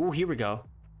 Ooh, here we go.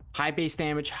 High base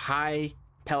damage, high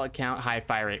pellet count, high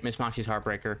fire rate. Miss Moxie's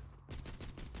Heartbreaker.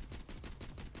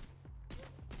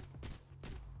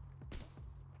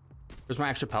 Where's my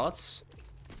extra pellets?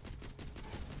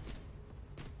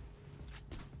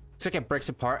 Looks like it breaks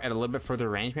apart at a little bit further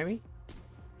range, maybe?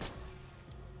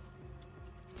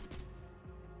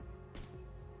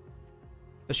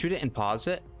 Let's shoot it and pause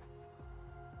it.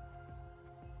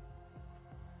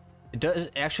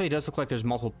 It actually does look like there's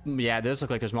multiple. Yeah, it does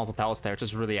look like there's multiple pellets there. It's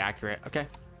just really accurate. Okay,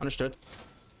 understood.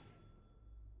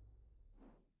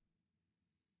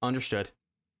 Understood.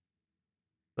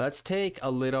 Let's take a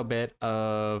little bit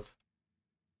of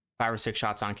 5 or 6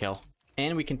 shots on kill.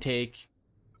 And we can take,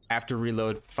 after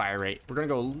reload, fire rate. We're gonna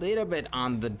go a little bit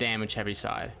on the damage heavy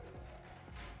side.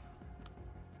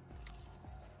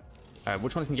 All right,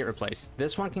 which one can get replaced?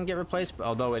 This one can get replaced,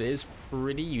 although it is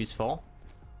pretty useful.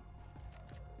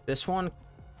 This one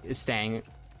is staying.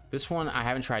 This one I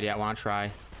haven't tried yet. I want to try.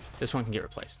 This one can get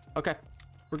replaced. Okay,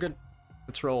 we're good.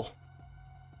 Let's roll.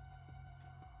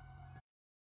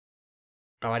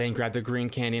 Oh, I didn't grab the green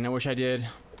candy, and I wish I did.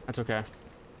 That's okay.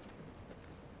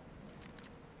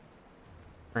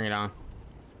 Bring it on.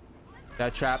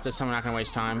 That trap, this time I'm not going to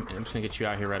waste time. I'm just going to get you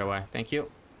out here right away. Thank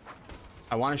you.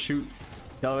 I want to shoot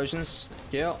televisions.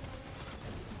 Thank you.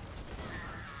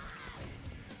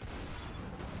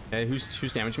 Hey,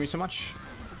 who's damaging me so much?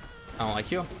 I don't like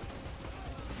you.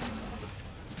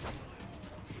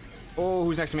 Oh,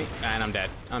 who's next to me? And I'm dead.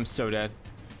 I'm so dead.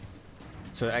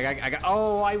 So I got.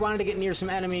 Oh, I wanted to get near some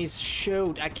enemies.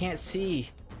 Shoot, I can't see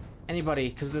anybody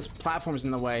because this platform's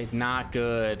in the way. Not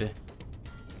good.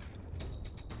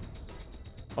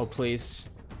 Oh, please,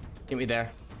 get me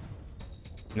there.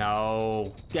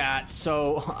 No, that's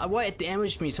so. What? It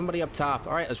damaged me. Somebody up top.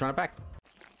 All right, let's run it back.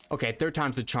 Okay, 3rd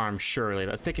time's the charm, surely.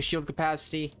 Let's take a shield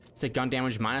capacity. Let's take gun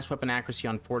damage minus weapon accuracy.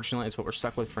 Unfortunately, it's what we're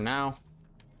stuck with for now.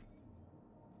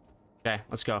 Okay,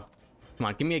 let's go. Come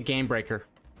on, give me a game breaker.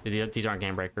 These aren't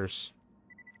game breakers.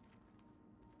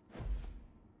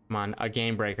 Come on, a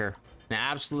game breaker. An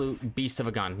absolute beast of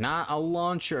a gun, not a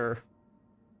launcher.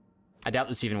 I doubt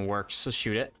this even works. Let's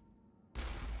shoot it.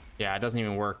 Yeah, it doesn't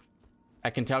even work.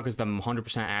 I can tell because the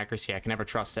 100% accuracy. I can never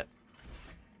trust it.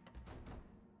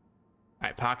 All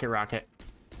right, pocket rocket.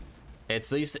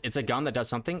 It's at least it's a gun that does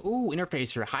something. Ooh,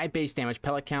 interfacer, high base damage,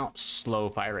 pellet count, slow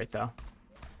fire rate though.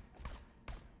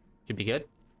 Should be good.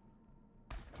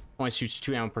 Only shoots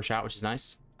 2 ammo per shot, which is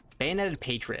nice. Bayoneted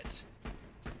Patriot.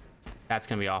 That's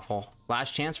gonna be awful.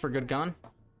 Last chance for a good gun.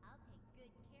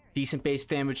 Decent base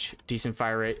damage, decent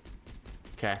fire rate.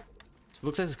 Okay. So it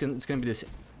looks like it's gonna be this.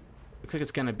 Looks like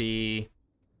it's gonna be.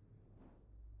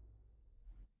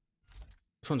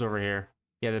 This one's over here.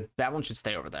 Yeah, that one should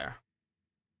stay over there.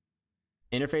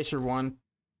 Interfacer 1,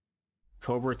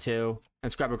 Cobra 2.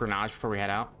 Let's grab a grenade before we head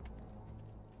out.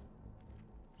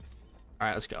 All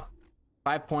right, let's go.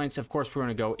 5 points. Of course, we're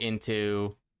gonna go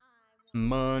into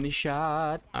money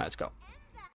shot. All right, let's go.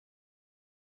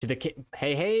 To the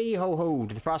hey ho ho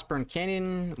to the Frostburn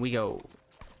Canyon we go.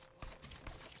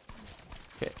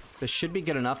 Okay, this should be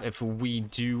good enough if we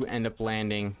do end up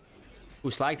landing. Ooh,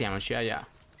 slag damage. Yeah.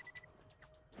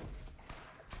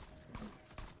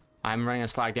 I'm running a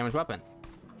slag damage weapon.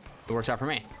 It works out for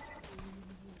me.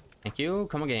 Thank you.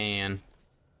 Come again.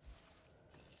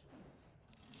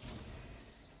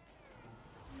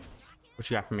 What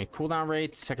you got for me? Cooldown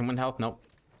rate, second wind health. Nope.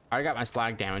 I already got my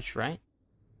slag damage, right?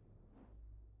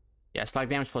 Yeah, slag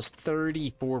damage plus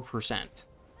 34%.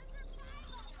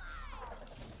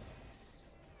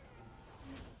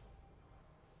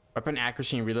 Weapon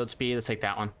accuracy and reload speed. Let's take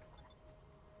that one.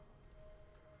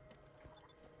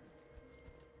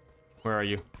 Where are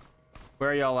you?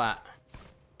 Where are y'all at?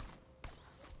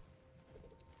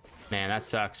 Man, that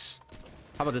sucks.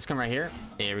 How about this gun right here?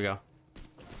 There we go.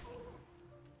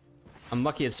 I'm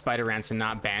lucky it's spider rants and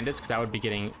not bandits, because I would be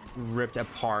getting ripped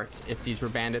apart if these were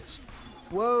bandits.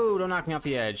 Whoa, don't knock me off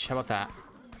the edge. How about that?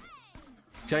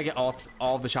 Gotta get all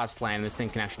of the shots to land. This thing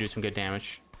can actually do some good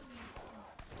damage.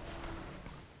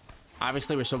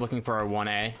 Obviously, we're still looking for our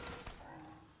 1A.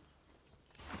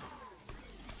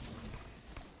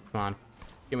 Come on.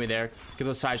 Get me there. Get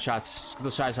those side shots. Get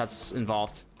those side shots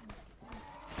involved.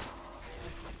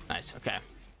 Nice. Okay.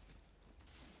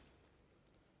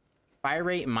 Fire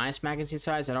rate minus magazine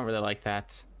size. I don't really like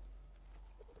that.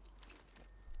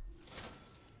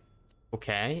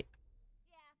 Okay.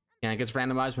 Yeah, it gets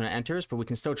randomized when it enters, but we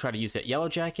can still try to use it. Yellow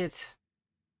jacket.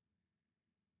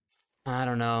 I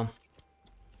don't know.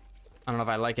 I don't know if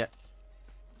I like it.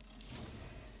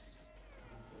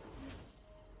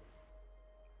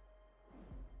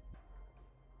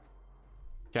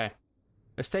 Okay.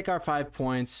 Let's take our 5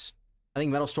 points. I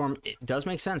think Metal Storm, it does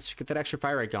make sense. Get that extra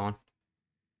fire rate going.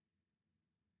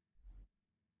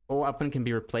 What weapon can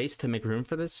be replaced to make room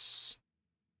for this?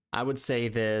 I would say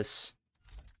this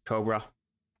Cobra.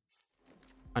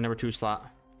 My number 2 slot.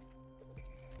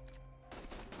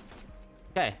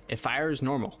 Okay, it fires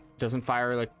normal. Doesn't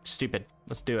fire like stupid.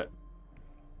 Let's do it.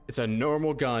 It's a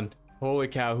normal gun. Holy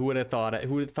cow, who would have thought it?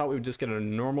 Who would have thought we would just get a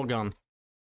normal gun?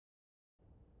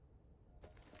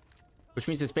 Which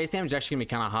means the space damage is actually gonna be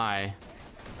kind of high.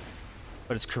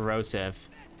 But it's corrosive.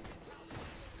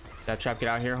 That trap, get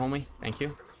out here, homie. Thank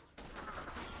you.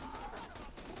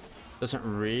 Doesn't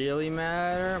really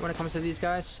matter when it comes to these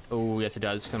guys. Oh, yes it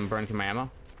does, because I'm burning through my ammo.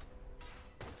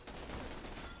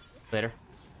 Later.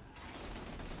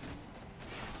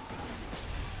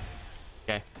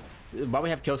 Okay. While we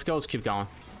have kill skills, keep going.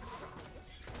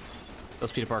 Those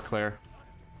speed up are clear.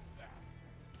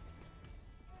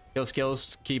 Kill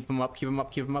skills, keep them up, keep them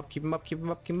up, keep them up, keep them up, keep them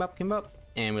up, keep them up, keep them up.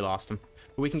 And we lost him.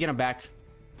 But we can get him back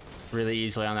really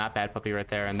easily on that bad puppy right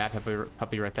there and that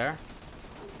puppy right there.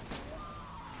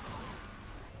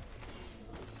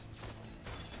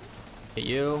 Get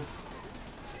you.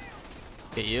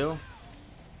 Get you.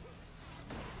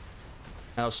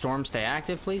 Metal Storm, stay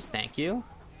active, please. Thank you.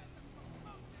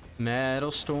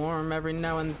 Metal Storm, every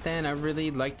now and then I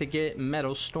really like to get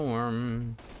Metal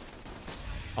Storm.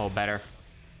 Oh, better.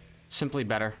 Simply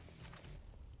better.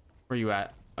 Where you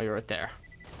at? Oh, you're right there.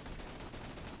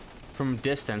 From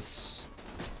distance.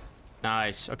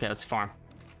 Nice. Okay, let's farm.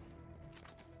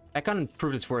 That gun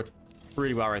proved its worth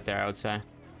pretty well right there, I would say.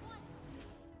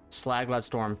 Slag Lead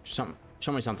Storm.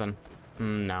 Show me something.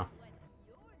 No.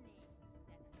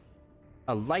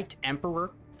 A Light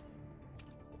Emperor.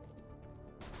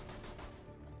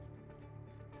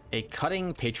 A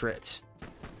Cutting Patriot.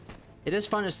 It is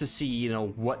fun just to see, you know,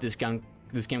 what this game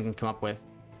can come up with.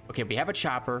 Okay, we have a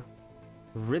chopper.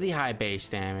 Really high base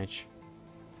damage.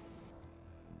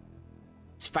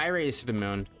 Its fire rate is to the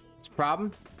moon. Its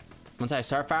problem? Once I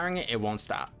start firing it, it won't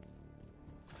stop.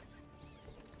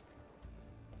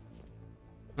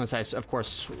 Unless I, of course,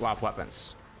 swap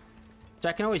weapons. Which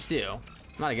I can always do. I'm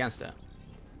not against it.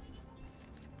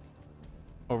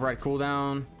 Override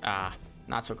cooldown. Ah,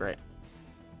 not so great.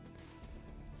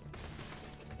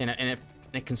 And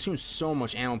And it consumes so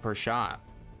much ammo per shot.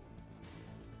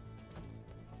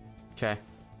 Okay.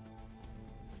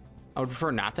 I would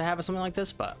prefer not to have something like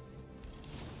this, but...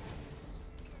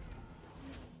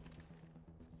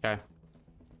 Okay.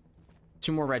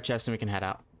 2 more red chests and we can head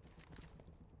out.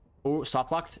 Oh,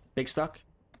 soft locked? Big stuck?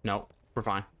 No, we're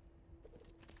fine.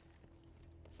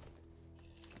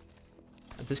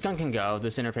 This gun can go,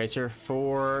 this interfacer.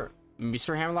 For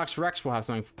Mr. Hammerlock's Rex, we'll have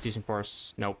something decent for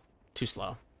us. Nope, too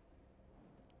slow.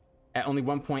 At only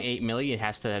 1.8 milli, it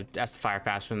has to fire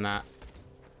faster than that.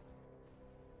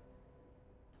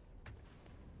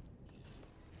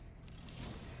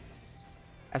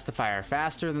 Has to fire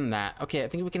faster than that. Okay, I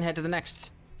think we can head to the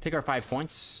next. Take our 5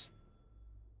 points.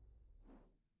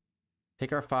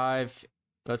 Take our 5.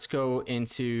 Let's go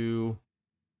into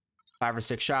 5 or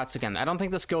 6 shots again. I don't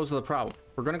think the skills are the problem.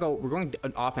 We're going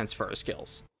offense for our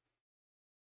skills.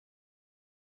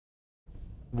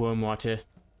 Warm water.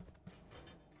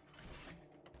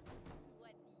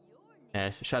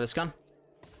 Yeah, shot this gun.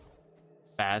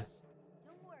 Bad.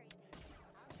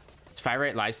 Its fire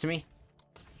rate lies to me.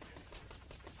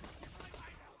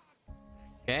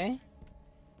 Okay.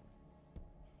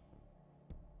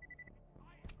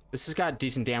 This has got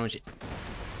decent damage.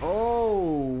 Oh,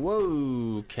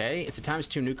 whoa. Okay. It's a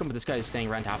 ×2 nuke him, but this guy is staying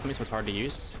right on top of me, so it's hard to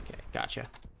use. Okay, gotcha.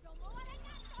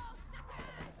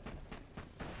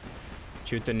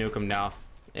 Shoot the nuke him now.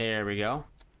 There we go.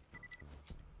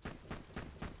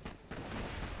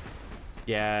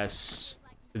 Yes.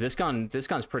 This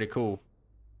gun's pretty cool.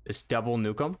 This double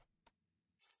nuke him.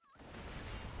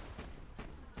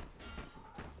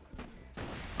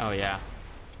 Oh yeah.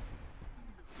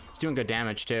 It's doing good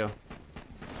damage too.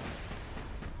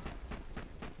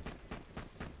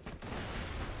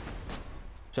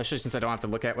 Especially since I don't have to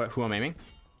look at who I'm aiming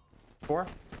for.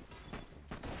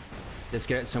 Just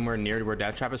get it somewhere near to where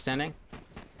Death Trap is standing.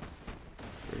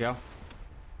 There we go.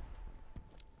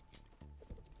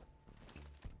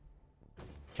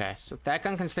 Okay, so that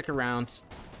gun can stick around.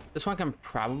 This one can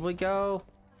probably go.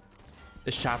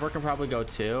 This chopper can probably go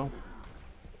too.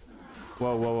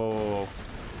 Whoa, whoa, whoa, whoa, whoa.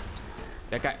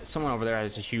 That guy, someone over there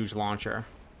has a huge launcher.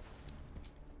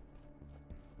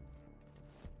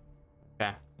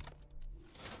 Okay.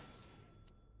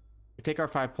 We take our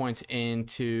 5 points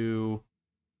into...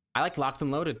 I like locked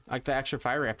and loaded. I like the extra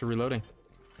fire rate after reloading.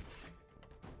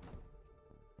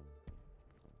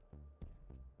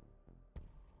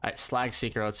 Alright, Slag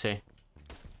Seeker, let's see.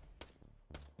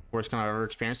 Worst gun I've ever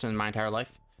experienced in my entire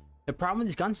life. The problem with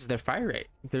these guns is their fire rate.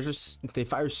 They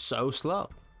fire so slow.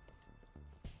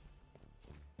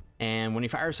 And when you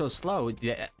fire so slow,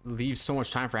 it leaves so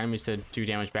much time for enemies to do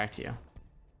damage back to you.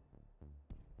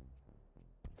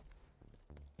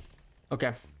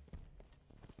 Okay.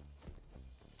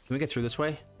 Can we get through this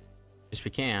way? Yes, we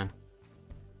can.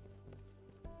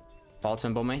 Vault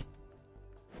symbol me.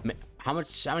 How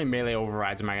many melee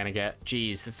overrides am I gonna get?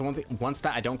 Jeez, that's the one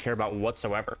stat I don't care about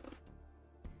whatsoever.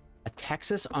 A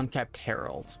Texas Unkept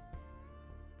Herald.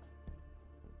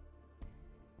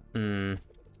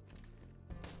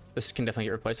 This can definitely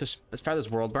get replaced. Let's try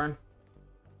this World Burn.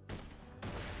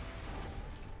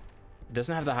 It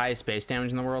doesn't have the highest base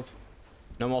damage in the world.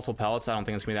 No multiple pellets. I don't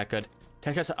think it's gonna be that good.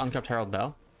 Texas Unkept Herald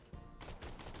though.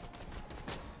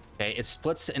 Okay, it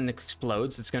splits and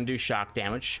explodes. It's gonna do shock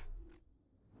damage.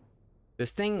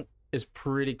 This thing is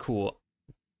pretty cool.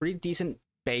 Pretty decent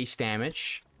base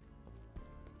damage.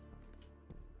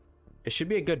 It should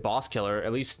be a good boss killer.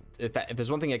 At least if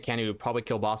there's one thing it can do, probably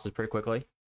kill bosses pretty quickly.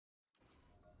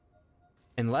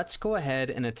 And let's go ahead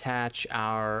and attach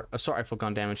our assault rifle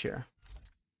gun damage here.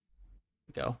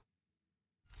 There we go.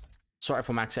 Assault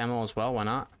rifle max ammo as well. Why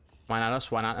not? Why not us?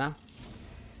 Why not now?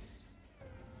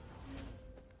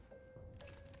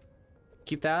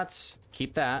 Keep that.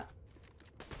 Keep that.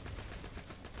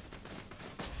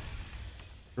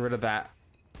 Get rid of that.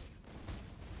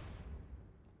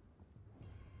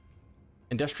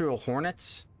 Industrial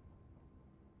Hornet.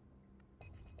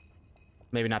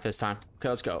 Maybe not this time. Okay,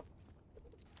 let's go.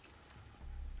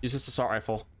 Use this assault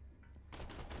rifle.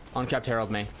 Unkept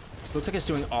Herald me. So it looks like it's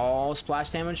doing all splash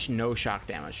damage, no shock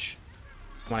damage.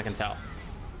 From what I can tell.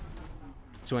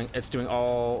 It's doing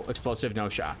all explosive, no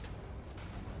shock.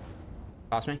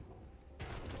 Toss me.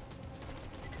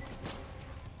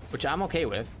 Which I'm okay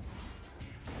with.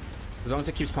 As long as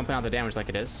it keeps pumping out the damage like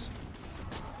it is.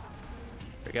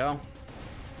 There we go.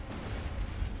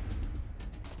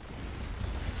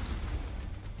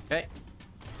 Okay.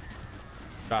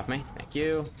 Get off me. Thank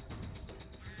you.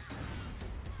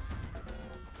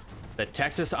 The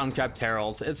Texas Unkept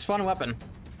Herald. It's a fun weapon.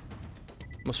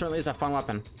 Most certainly is a fun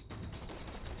weapon.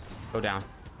 Go down.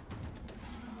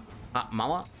 Ah,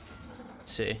 mama.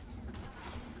 Let's see.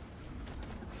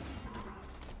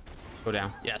 Go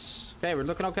down. Yes. Okay, we're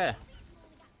looking okay.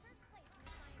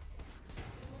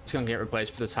 It's gonna get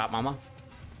replaced for this hot mama.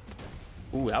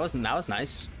 Ooh, that was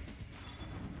nice.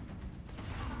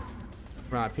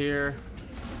 Run up here.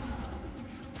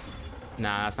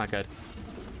 Nah, that's not good.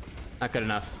 Not good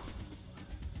enough.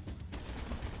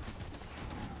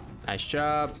 Nice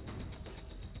job.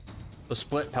 The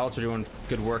split pellets are doing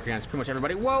good work against pretty much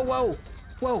everybody. Whoa, whoa,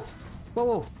 whoa, whoa,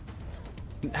 whoa.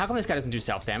 How come this guy doesn't do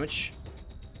self damage?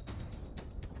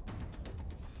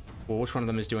 Well, which one of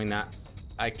them is doing that?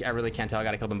 I really can't tell. I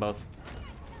gotta kill them both.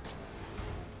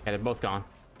 Okay, they're both gone.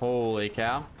 Holy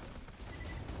cow.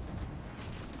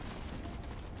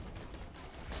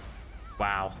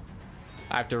 Wow.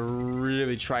 I have to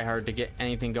really try hard to get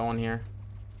anything going here.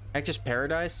 Heck, just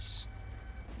Paradise.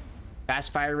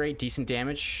 Fast fire rate, decent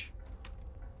damage.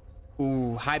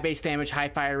 Ooh, high base damage, high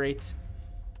fire rate.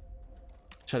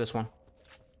 Try this one.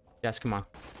 Yes, come on.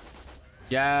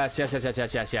 Yes, yes, yes, yes,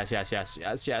 yes, yes, yes, yes, yes,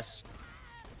 yes, yes.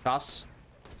 Toss.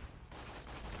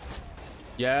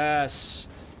 Yes.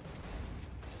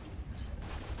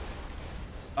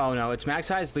 Oh no, its max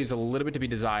size leaves a little bit to be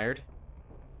desired.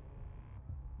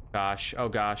 Gosh, oh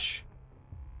gosh.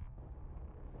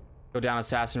 Go down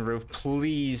assassin roof.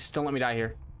 Please, don't let me die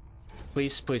here.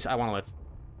 Please, please, I want to live.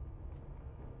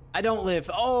 I don't live.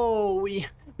 Oh, we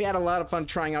had a lot of fun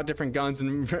trying out different guns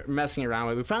and messing around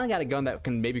with it. We finally got a gun that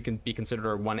can be considered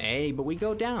our 1A, but we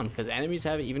go down because enemies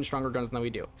have even stronger guns than we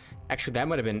do. Actually, that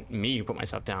might have been me who put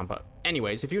myself down. But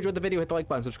anyways, if you enjoyed the video, hit the like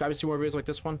button, subscribe to see more videos like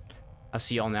this one. I'll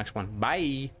see you all in the next one.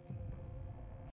 Bye.